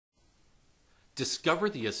Discover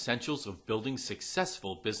the essentials of building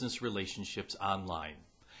successful business relationships online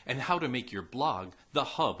and how to make your blog the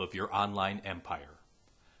hub of your online empire.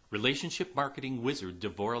 Relationship marketing wizard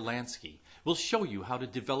D'vorah Lansky will show you how to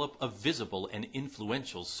develop a visible and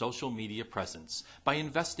influential social media presence by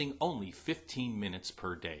investing only 15 minutes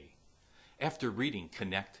per day. After reading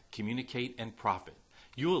Connect, Communicate, and Profit,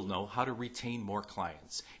 you will know how to retain more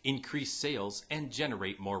clients, increase sales, and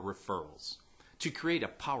generate more referrals. To create a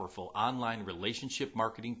powerful online relationship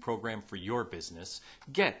marketing program for your business,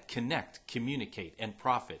 get Connect, Communicate, and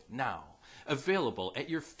Profit now. Available at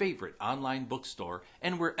your favorite online bookstore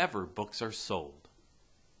and wherever books are sold.